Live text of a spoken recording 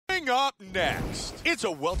up next, it's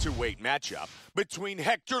a welterweight matchup between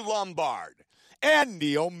Hector Lombard and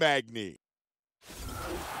Magny.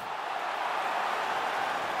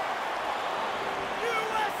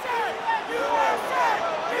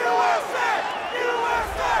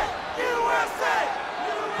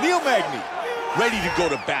 Magny, ready to go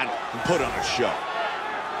to battle and put on a show.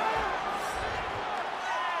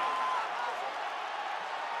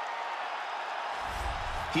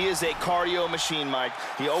 He is a cardio machine, Mike.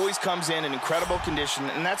 He always comes in incredible condition,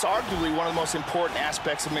 and that's arguably one of the most important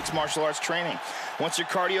aspects of mixed martial arts training. Once your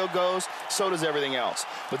cardio goes, so does everything else.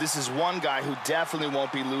 But this is one guy who definitely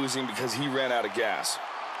won't be losing because he ran out of gas.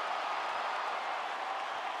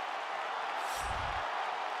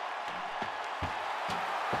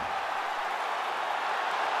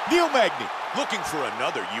 Magny looking for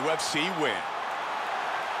another UFC win.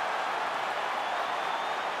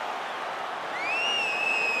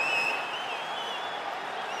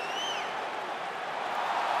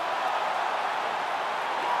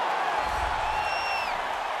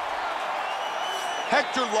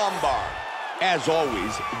 Hector Lombard, as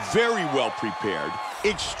always, very well prepared,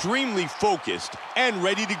 extremely focused, and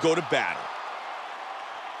ready to go to battle.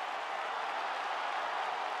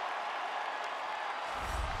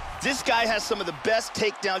 This guy has some of the best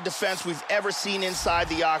takedown defense we've ever seen inside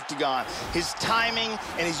the octagon. His timing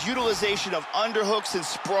and his utilization of underhooks and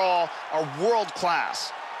sprawl are world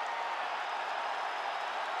class.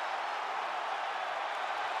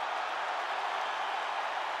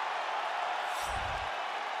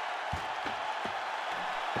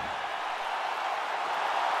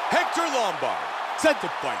 Hector Lombard, set to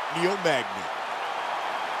fight Magny.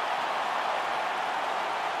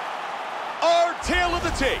 Our tale of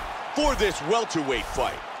the tape for this welterweight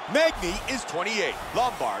fight. Magny is 28,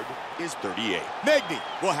 Lombard is 38. Magny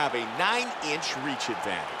will have a 9-inch reach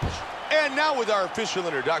advantage. And now with our official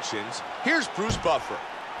introductions, here's Bruce Buffer.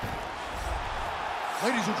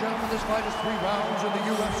 Ladies and gentlemen, this fight is 3 rounds in the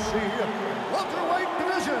UFC welterweight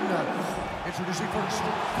division. Introducing first,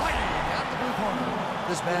 fighting at the blue corner.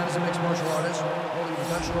 This man is a mixed martial artist, holding a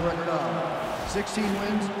professional record of 16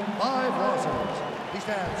 wins, 5 losses. He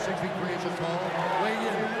stands 6 feet 3 inches tall, weighing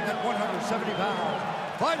in at 170 pounds.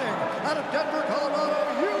 Fighting out of Denver,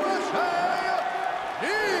 Colorado, USA,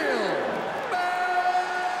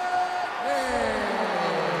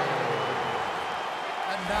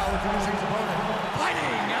 and now introducing his opponent,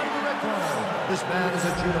 fighting out of the red corner. This man is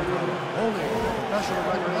a judo fighter, holding a professional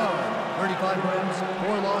record of 35 wins,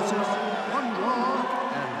 4 losses, 1 draw,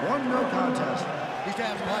 and 1 no contest. He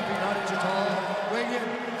stands 5 feet 9 inches tall, weighing in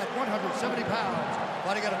at 170 pounds.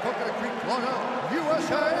 Fighting out of Coconut Creek, Florida,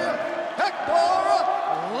 USA, Hector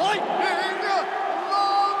Lightning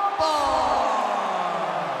Lombard!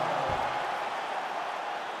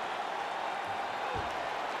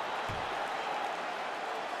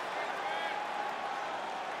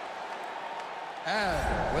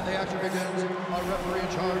 And when the action begins, our referee in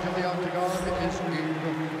charge of the octagon is Yves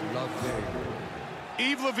Levine.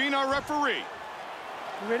 Yves Levine, our referee.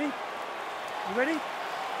 You ready? You ready?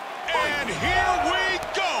 And here we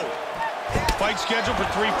go! Fight scheduled for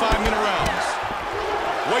 3 5-minute rounds.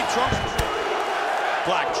 White trunks,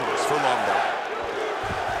 black trunks for Lombard.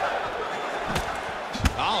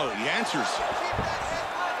 Oh, he answers.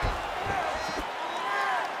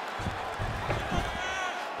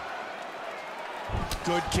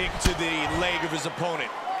 Good kick to the leg of his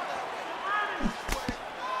opponent.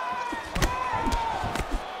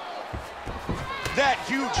 That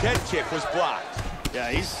huge head kick was blocked. Yeah,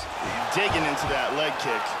 he's digging into that leg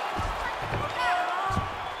kick.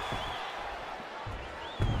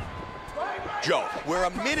 Joe, we're a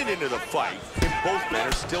minute into the fight, and both men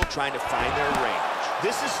are still trying to find their range.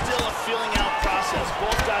 This is still a filling out process.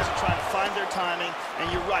 Both guys are trying to find their timing, and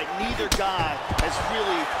you're right, neither guy has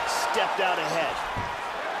really stepped out ahead.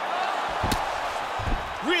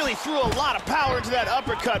 Really threw a lot of power into that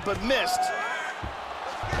uppercut, but missed.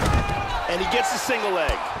 And he gets a single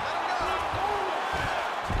leg.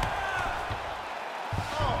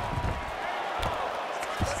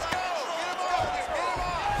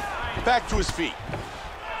 Back to his feet.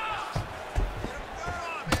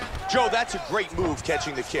 Joe, that's a great move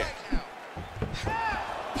catching the kick.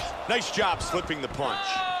 Nice job slipping the punch.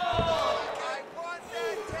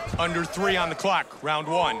 Under 3 on the clock, round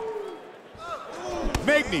 1.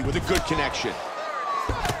 Magny with a good connection.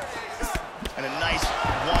 And a nice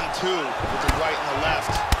 1-2 with the right and the left.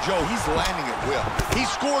 Joe, he's landing at will. He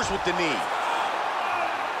scores with the knee.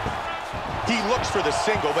 He looks for the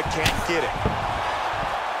single, but can't get it.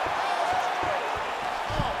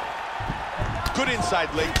 Good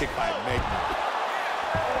inside leg kick by Magny.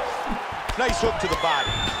 Nice hook to the body.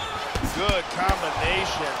 Good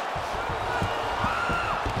combination.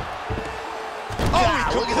 Oh,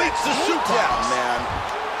 he completes the suplex. Man.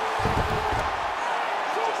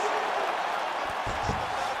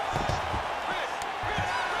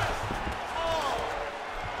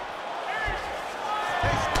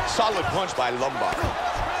 Solid punch by Lombard.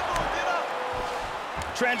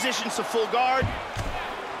 Transitions to full guard.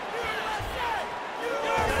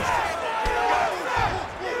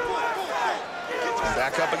 And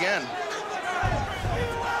back up again.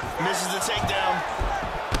 Misses the takedown.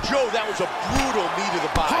 Joe, that was a brutal knee to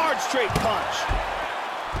the body. Hard straight punch.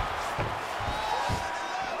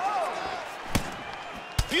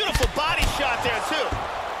 Beautiful body shot there, too.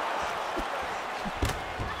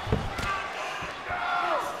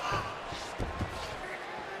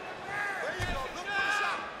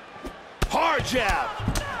 Hard jab.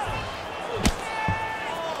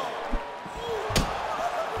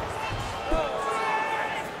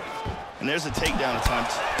 And there's a takedown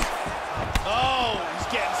attempt. Oh, he's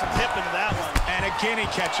getting some hip into that one. And again, he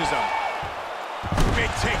catches him. Big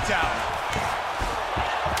takedown.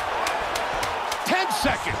 10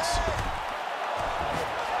 seconds.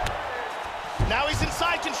 Now he's in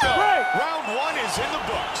side control. Right. Round 1 is in the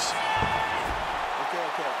books.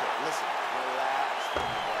 Okay. Listen, relax.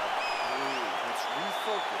 Breathe. Let's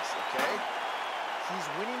refocus, okay? He's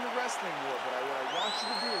winning the wrestling war, but what I want you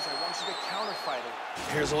to do is I want you to counterfight it.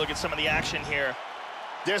 Here's a look at some of the action here.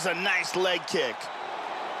 There's a nice leg kick.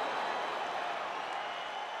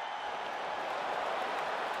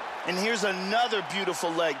 And here's another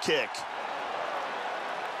beautiful leg kick.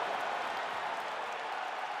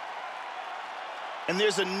 And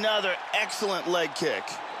there's another excellent leg kick.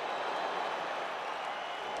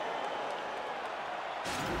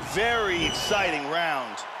 Very exciting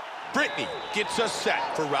round. Brittany gets us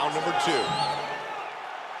set for round number 2.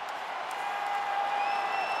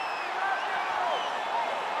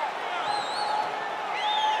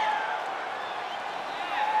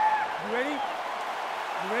 You ready?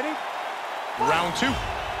 You ready? Round 2.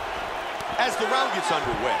 As the round gets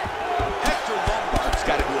underway, Hector Lombard's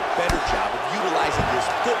got to do a better job of utilizing his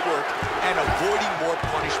footwork and avoiding more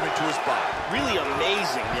punishment to his body. Really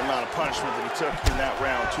amazing the amount of punishment that he took in that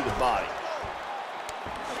round to the body.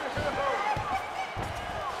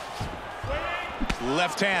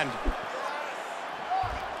 Left hand.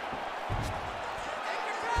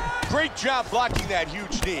 Great job blocking that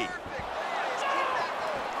huge knee.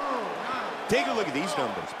 Take a look at these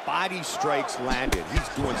numbers. Body strikes landed. He's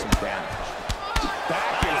doing some damage.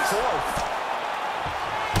 Back and forth.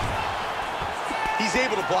 He's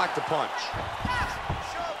able to block the punch.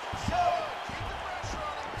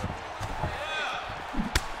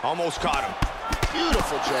 Almost caught him.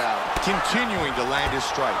 Beautiful jab. Continuing to land his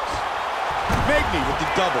strikes. Magny with the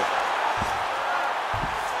double.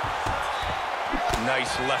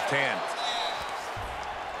 Nice left hand.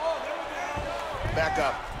 Back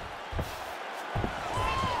up.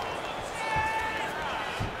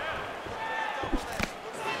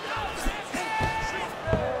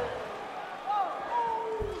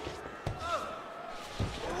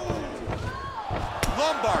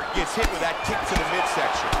 Lombard gets hit with that kick to the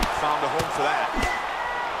midsection. Found a home for that.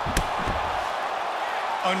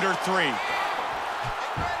 Under 3.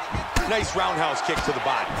 Nice roundhouse kick to the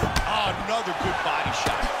body. Oh, another good body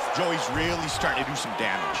shot. Joey's really starting to do some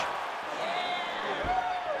damage.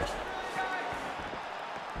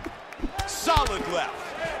 Solid left.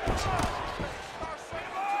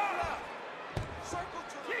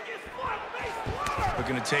 We're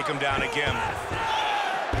going to take him down again.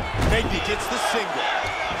 Magny gets the single.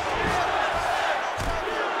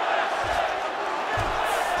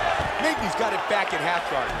 Magny's got it back at half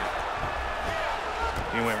guard now.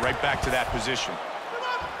 He went right back to that position.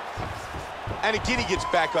 And again, he gets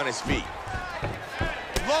back on his feet.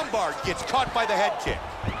 Lombard gets caught by the head kick.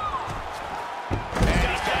 And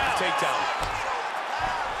he's got the takedown.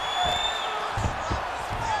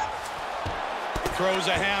 Throws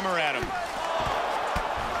a hammer at him.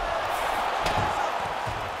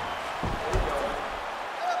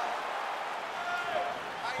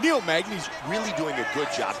 Neil Magny's really doing a good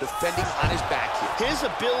job defending on his back here. His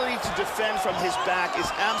ability to defend from his back is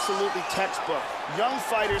absolutely textbook. Young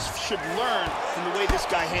fighters should learn from the way this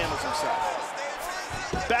guy handles himself.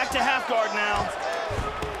 Back to half guard now.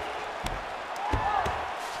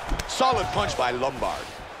 Solid punch by Lombard.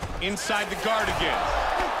 Inside the guard again.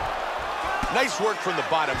 Nice work from the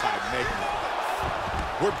bottom by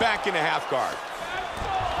Magny. We're back into half guard.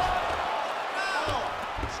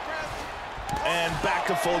 And back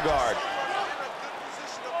to full guard.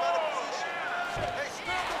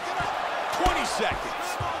 20 seconds.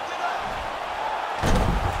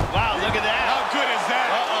 Wow, look at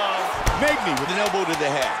Magny with an elbow to the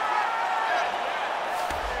head.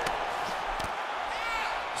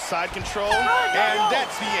 Side control. And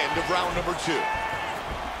that's the end of round number 2. Deep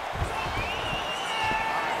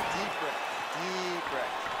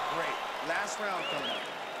breath. Great. Last round coming up.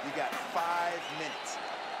 You got 5 minutes.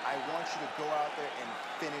 I want you to go out there and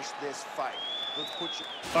finish this fight. Let's put you...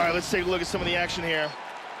 All right, let's take a look at some of the action here.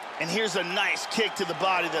 And here's a nice kick to the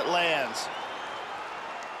body that lands.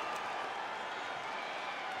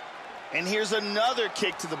 And here's another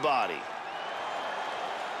kick to the body.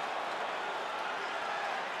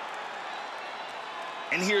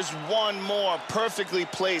 And here's one more perfectly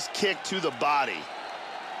placed kick to the body.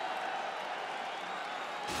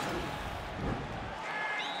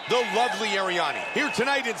 The lovely Ariani, here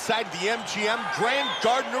tonight inside the MGM Grand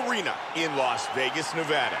Garden Arena in Las Vegas,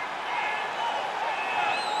 Nevada.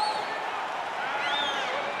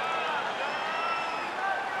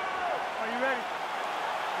 Are you ready?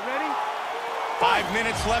 You ready? 5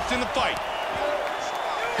 minutes left in the fight.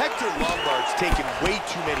 Hector Lombard's taken way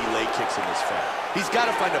too many leg kicks in this fight. He's got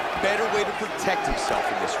to find a better way to protect himself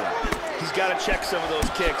in this round. He's got to check some of those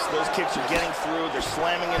kicks. Those kicks are getting through, they're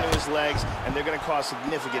slamming into his legs, and they're going to cause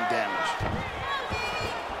significant damage.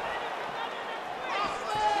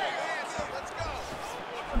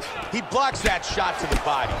 He blocks that shot to the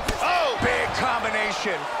body. Oh, big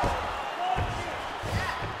combination.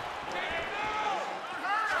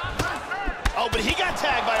 Oh, but he got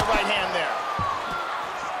tagged by a right hand there.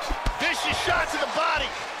 Vicious shot to the body.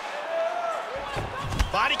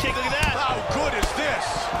 Body kick, look at that. How good is this?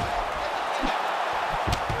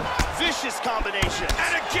 Vicious combination.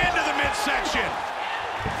 And again to the midsection.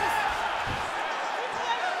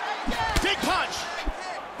 Big punch.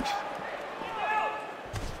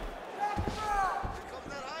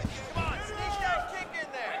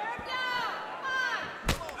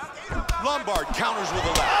 Lombard counters with a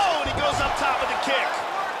left. Oh, and he goes up top with a kick.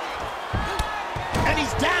 And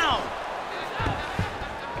he's down.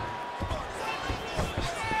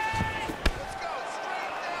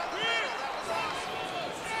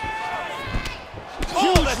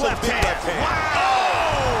 Oh, that's left hand. Wow.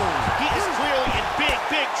 Oh! He is clearly in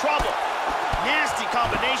big trouble. Nasty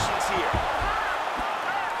combinations here.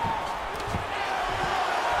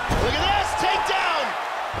 Look at this, takedown.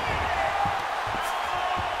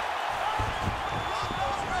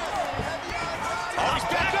 Oh, he's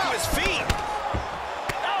back to his feet.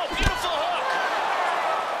 Oh, beautiful hook.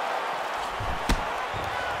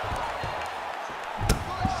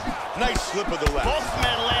 Nice slip of the left. Both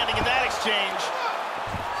men landing in that exchange.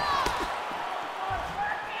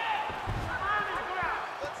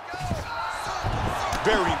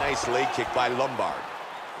 Very nice leg kick by Lombard.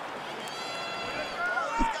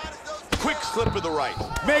 Quick slip of the right.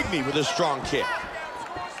 Magny with a strong kick.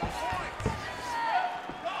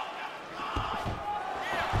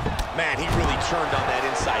 Man, he really turned on that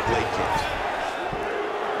inside leg kick.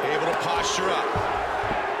 Able to posture up.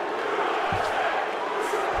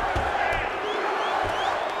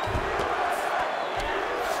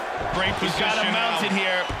 Great position. He's got him mounted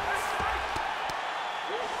here.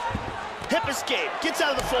 Hip escape, gets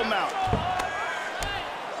out of the full mount.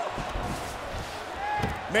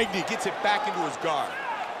 Magny gets it back into his guard.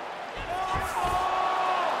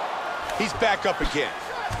 He's back up again.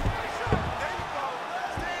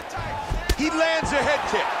 He lands a head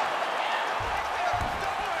kick.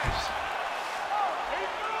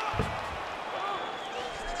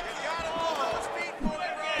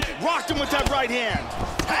 Rocked him with that right hand.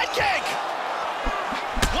 Head kick!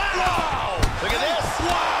 Wow! Look at this.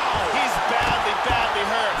 Wow! He's badly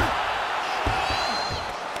hurt.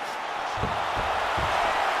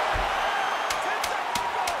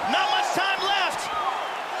 Not much time left.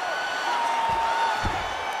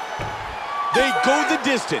 They go the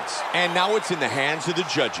distance, and now it's in the hands of the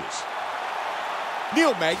judges.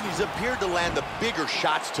 Neil Magny's appeared to land the bigger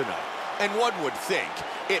shots tonight, and one would think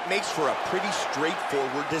it makes for a pretty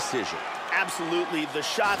straightforward decision. Absolutely, the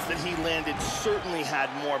shots that he landed certainly had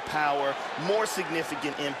more power, more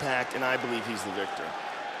significant impact, and I believe he's the victor.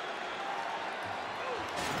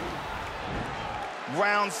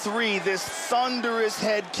 Round 3, this thunderous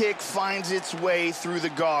head kick finds its way through the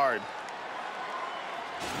guard.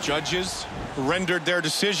 Judges rendered their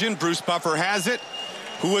decision. Bruce Buffer has it.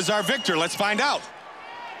 Who is our victor? Let's find out.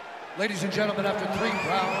 Ladies and gentlemen, after 3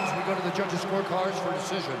 rounds, we go to the judges' scorecards for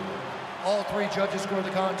decision. All 3 judges score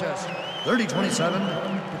the contest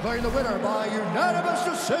 30-27, declaring the winner by unanimous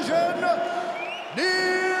decision,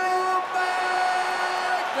 Neil Magny.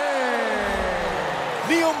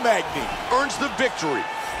 Neil Magny earns the victory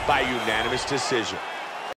by unanimous decision.